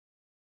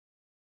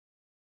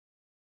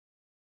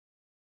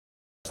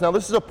Now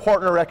this is a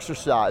partner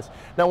exercise.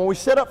 Now when we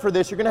set up for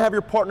this, you're gonna have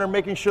your partner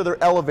making sure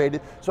they're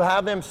elevated, so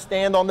have them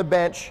stand on the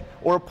bench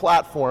or a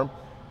platform.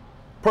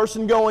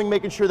 Person going,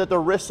 making sure that their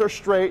wrists are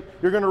straight.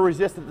 You're gonna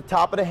resist at the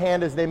top of the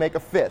hand as they make a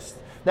fist.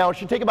 Now it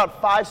should take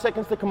about 5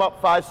 seconds to come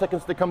up, 5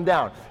 seconds to come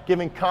down,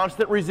 giving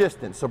constant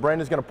resistance. So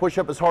Brandon's gonna push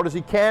up as hard as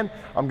he can.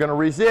 I'm gonna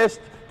resist,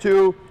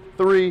 2,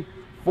 3,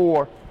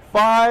 4,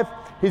 5.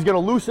 He's gonna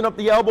loosen up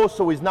the elbows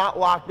so he's not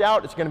locked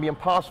out. It's gonna be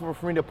impossible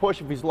for me to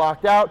push if he's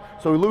locked out.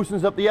 So he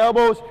loosens up the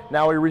elbows.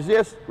 Now he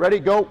resists. Ready,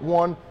 go.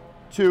 1,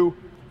 2,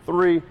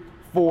 3,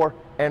 4,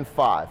 and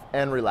 5.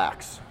 And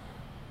relax.